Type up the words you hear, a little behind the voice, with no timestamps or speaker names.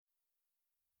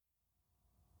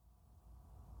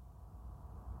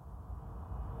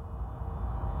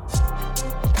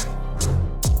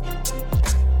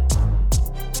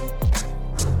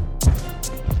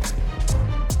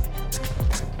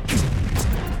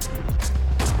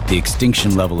The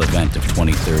extinction-level event of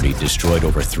 2030 destroyed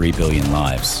over 3 billion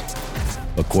lives,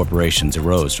 but corporations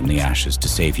arose from the ashes to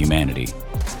save humanity.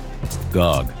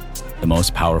 GOG, the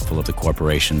most powerful of the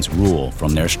corporations, rule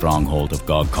from their stronghold of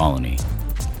GOG Colony.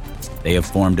 They have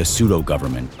formed a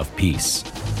pseudo-government of peace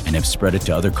and have spread it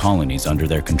to other colonies under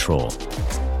their control.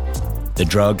 The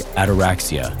drug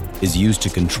ataraxia is used to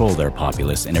control their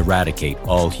populace and eradicate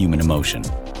all human emotion.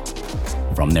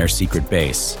 From their secret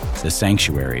base, the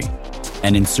Sanctuary,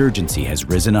 an insurgency has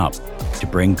risen up to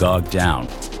bring GOG down.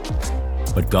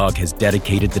 But GOG has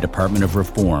dedicated the Department of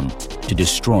Reform to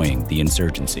destroying the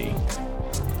insurgency.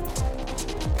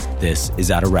 This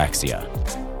is Ataraxia.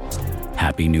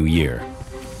 Happy New Year.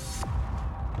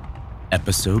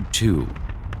 Episode 2.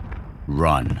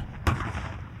 Run.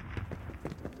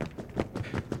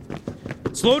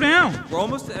 Slow down! We're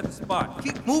almost at the spot.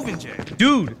 Keep moving, Jay.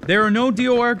 Dude, there are no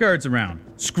DOR guards around.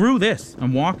 Screw this,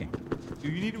 I'm walking. Do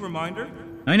you need a reminder?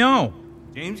 I know.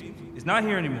 James is not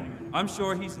here anymore. I'm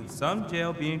sure he's in some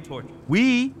jail being tortured.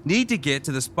 We need to get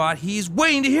to the spot he's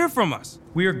waiting to hear from us.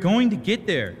 We are going to get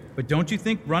there, but don't you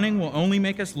think running will only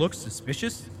make us look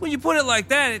suspicious? When you put it like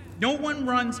that, No one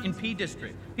runs in P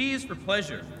District. P is for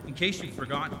pleasure, in case you've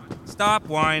forgotten. Stop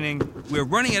whining. We're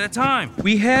running out of time.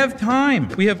 We have time.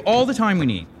 We have all the time we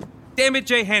need. Damn it,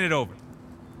 Jay, hand it over.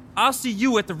 I'll see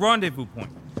you at the rendezvous point.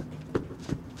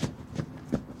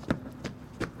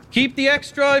 Keep the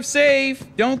X-Drive safe.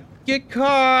 Don't get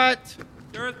caught.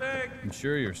 Sure thing. I'm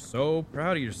sure you're so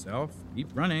proud of yourself. Keep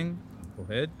running. Go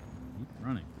ahead. Keep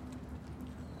running.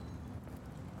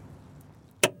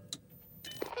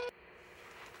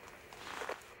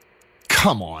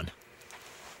 Come on.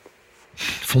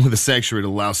 If only the Sanctuary would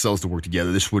allow cells to work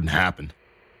together, this wouldn't happen.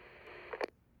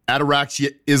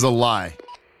 Ataraxia is a lie.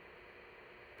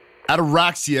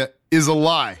 Ataraxia is a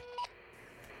lie.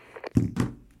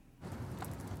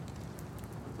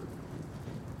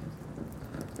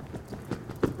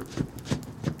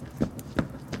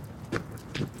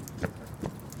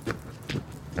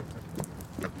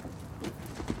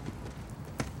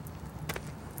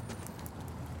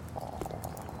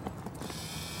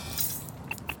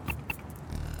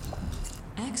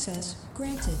 Access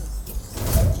granted.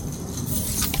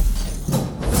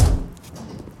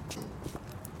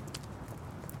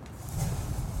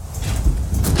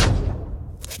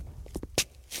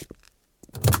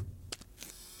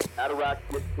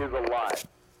 Ataraxia is a lie.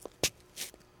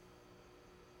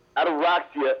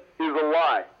 Ataraxia is a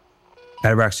lie.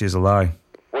 Ataraxia is a lie.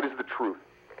 What is the truth?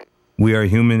 We are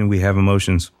human and we have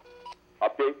emotions.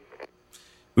 Update?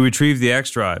 We retrieved the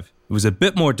X-Drive. It was a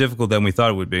bit more difficult than we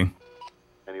thought it would be.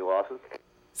 Any losses?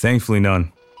 Thankfully,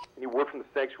 none. Any word from the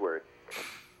Sanctuary?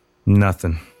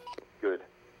 Nothing. Good.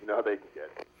 You know how they can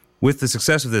get. With the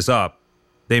success of this op,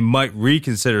 they might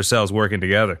reconsider cells working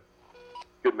together.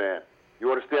 Good man.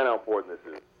 You understand how important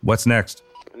this is. What's next?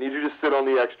 I need you to sit on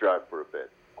the X-Drive for a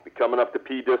bit. I'll be coming up to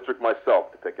P District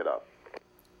myself to pick it up.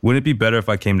 Wouldn't it be better if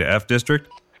I came to F District?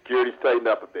 Security's tightened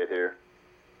up a bit here.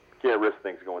 Can't risk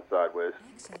things going sideways.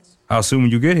 Access. How soon will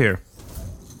you get here?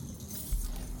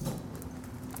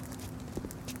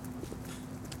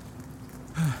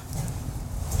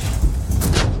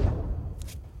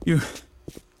 You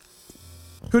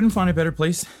couldn't find a better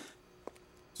place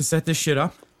to set this shit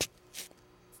up?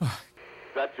 Is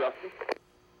that Justin?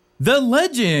 The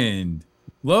legend!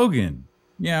 Logan.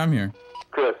 Yeah, I'm here.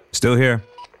 Chris, Still here.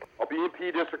 I'll be in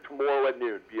P District tomorrow at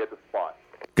noon. Be at the spot.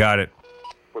 Got it.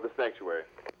 For the Sanctuary.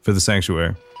 For the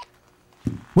Sanctuary.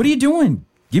 What are you doing?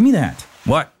 Give me that.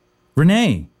 What?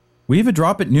 Renee, we have a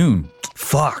drop at noon.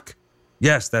 Fuck.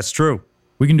 Yes, that's true.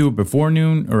 We can do it before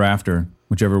noon or after,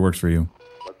 whichever works for you.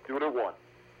 Let's do it at 1.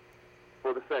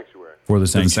 For the Sanctuary. For the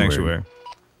For the sanctuary.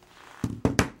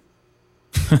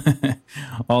 Sanctuary.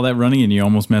 All that running and you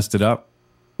almost messed it up.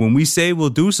 When we say we'll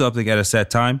do something at a set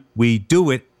time, we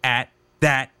do it at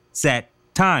that set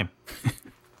time.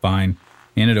 Fine.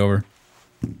 Hand it over.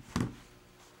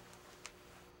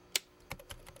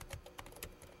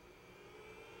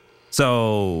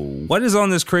 So, what is on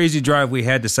this crazy drive we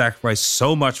had to sacrifice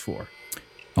so much for?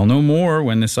 I'll know more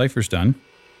when the cipher's done.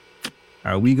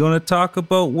 Are we going to talk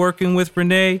about working with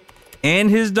Renee and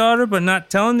his daughter, but not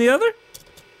telling the other?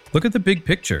 Look at the big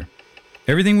picture.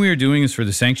 Everything we are doing is for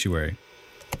the sanctuary.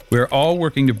 We are all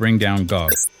working to bring down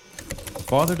GOG.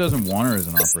 Father doesn't want her as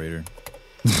an operator.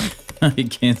 I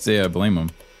can't say I blame him.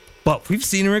 But we've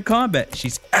seen her in combat.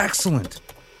 She's excellent.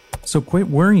 So quit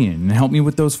worrying and help me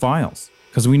with those files,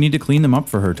 because we need to clean them up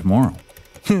for her tomorrow.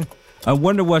 I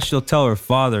wonder what she'll tell her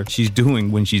father she's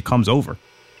doing when she comes over.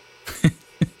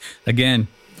 Again,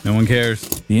 no one cares.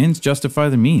 The ends justify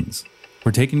the means.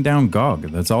 We're taking down Gog.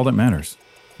 That's all that matters.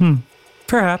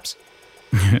 Perhaps.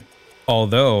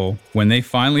 Although, when they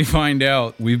finally find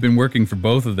out we've been working for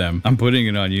both of them, I'm putting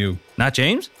it on you. Not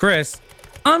James? Chris.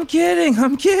 I'm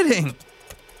kidding.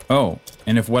 Oh,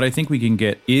 and if what I think we can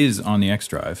get is on the X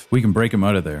drive, we can break him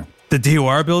out of there. The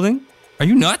DOR building? Are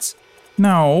you nuts?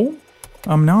 No,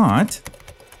 I'm not.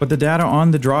 But the data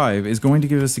on the drive is going to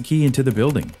give us the key into the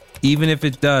building. Even if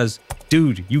it does,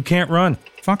 dude, you can't run.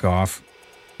 Fuck off.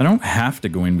 I don't have to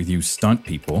go in with you stunt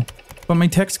people, but my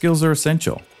tech skills are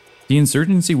essential. The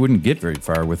insurgency wouldn't get very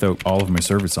far without all of my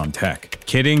service on tech.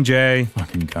 Kidding, Jay.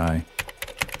 Fucking guy.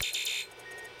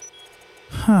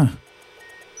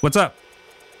 What's up?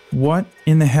 What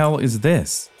in the hell is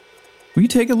this? Will you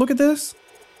take a look at this?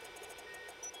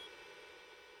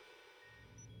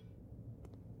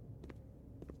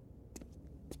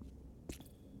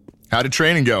 How did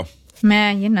training go?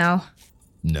 Meh, you know.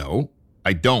 No,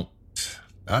 I don't.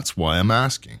 That's why I'm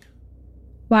asking.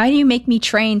 Why do you make me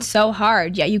train so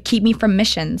hard, yet you keep me from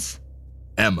missions?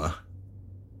 Emma,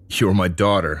 you're my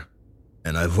daughter,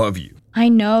 and I love you. I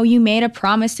know you made a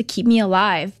promise to keep me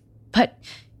alive, but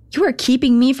you are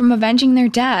keeping me from avenging their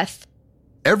death.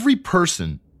 Every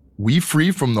person we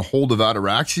free from the hold of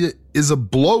Ataraxia is a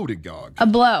blow to Gog. A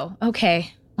blow.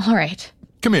 Okay. All right.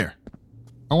 Come here.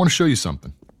 I want to show you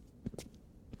something.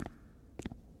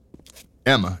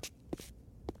 Emma,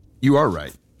 you are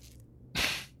right.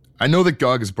 I know that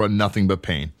Gog has brought nothing but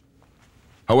pain.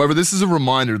 However, this is a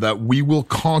reminder that we will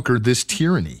conquer this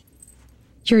tyranny.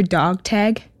 Your dog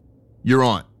tag? Your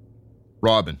aunt,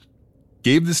 Robin,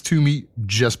 gave this to me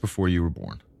just before you were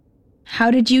born.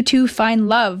 How did you two find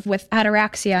love with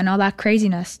Ataraxia and all that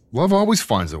craziness? Love always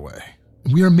finds a way.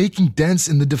 We are making dents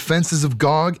in the defenses of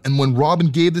Gog, and when Robin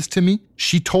gave this to me,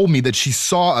 she told me that she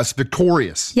saw us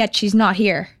victorious. Yet she's not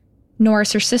here. Nor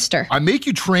is her sister. I make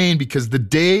you train because the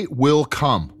day will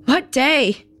come. What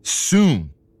day? Soon.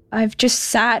 I've just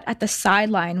sat at the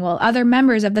sideline while other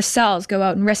members of the cells go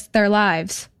out and risk their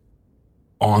lives.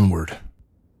 Onward.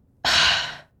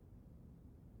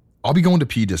 I'll be going to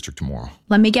P District tomorrow.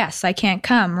 Let me guess, I can't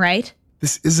come, right?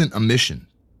 This isn't a mission.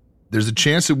 There's a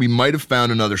chance that we might have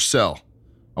found another cell.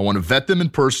 I want to vet them in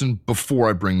person before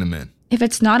I bring them in. If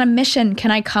it's not a mission,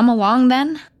 can I come along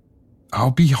then?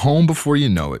 I'll be home before you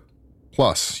know it.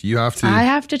 Plus, you have to... I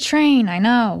have to train, I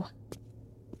know.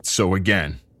 So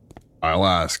again, I'll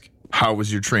ask, how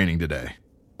was your training today?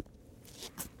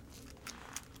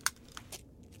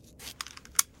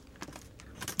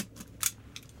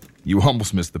 You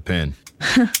almost missed the pin.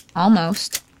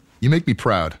 Almost. You make me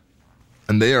proud,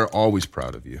 and they are always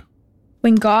proud of you.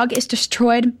 When Gog is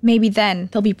destroyed, maybe then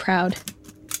they'll be proud.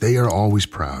 They are always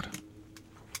proud.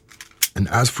 And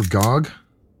as for Gog,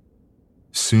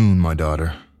 soon, my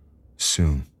daughter,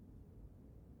 soon.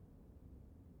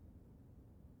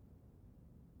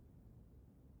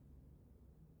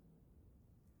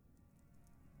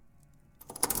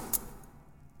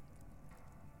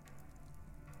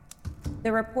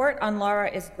 The report on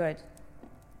Laura is good.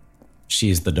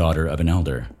 She is the daughter of an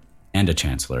elder and a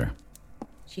chancellor.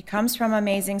 She comes from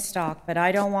amazing stock, but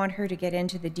I don't want her to get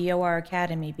into the DOR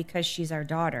Academy because she's our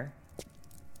daughter.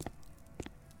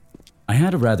 I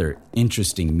had a rather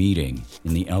interesting meeting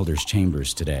in the elders'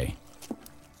 chambers today.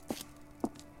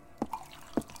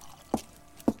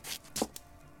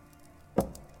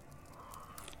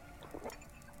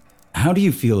 How do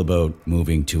you feel about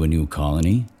moving to a new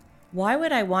colony? Why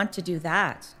would I want to do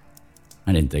that?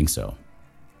 I didn't think so.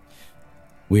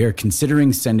 We are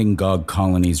considering sending Gog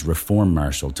Colony's reform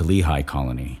marshal to Lehigh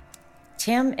Colony.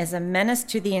 Tim is a menace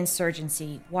to the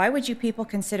insurgency. Why would you people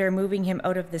consider moving him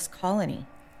out of this colony?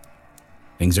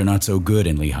 Things are not so good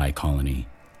in Lehigh Colony,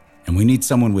 and we need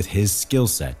someone with his skill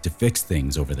set to fix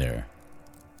things over there.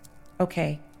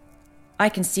 Okay, I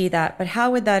can see that, but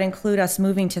how would that include us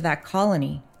moving to that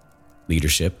colony?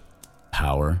 Leadership,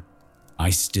 power. I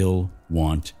still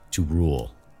want to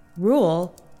rule.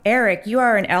 Rule? Eric, you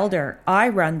are an elder. I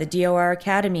run the DOR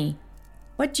Academy.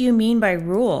 What do you mean by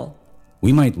rule?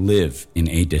 We might live in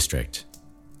a district,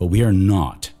 but we are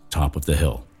not top of the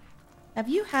hill. Have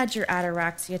you had your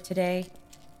ataraxia today?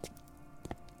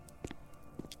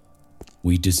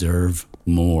 We deserve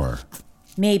more.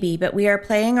 Maybe, but we are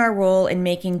playing our role in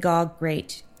making Gog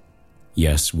great.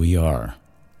 Yes, we are.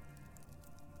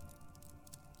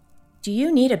 Do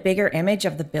you need a bigger image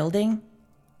of the building?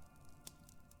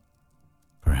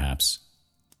 Perhaps.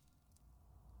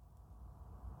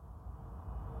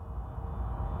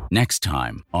 Next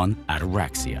time on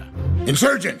Ataraxia.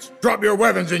 Insurgents, drop your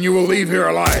weapons and you will leave here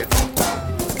alive.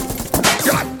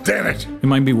 God damn it! It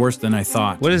might be worse than I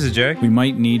thought. What is it, Jack? We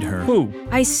might need her. Who?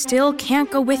 I still can't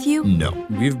go with you? No.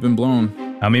 We've been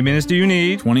blown. How many minutes do you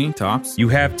need? 20 tops. You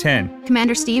have 10.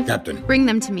 Commander Steve? Captain. Bring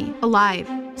them to me, alive.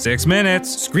 6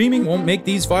 minutes. Screaming won't make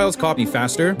these files copy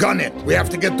faster. Gun it. We have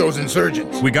to get those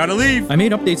insurgents. We gotta leave. I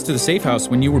made updates to the safe house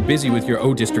when you were busy with your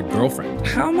O District girlfriend.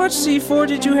 How much C4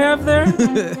 did you have there?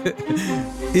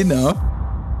 Enough.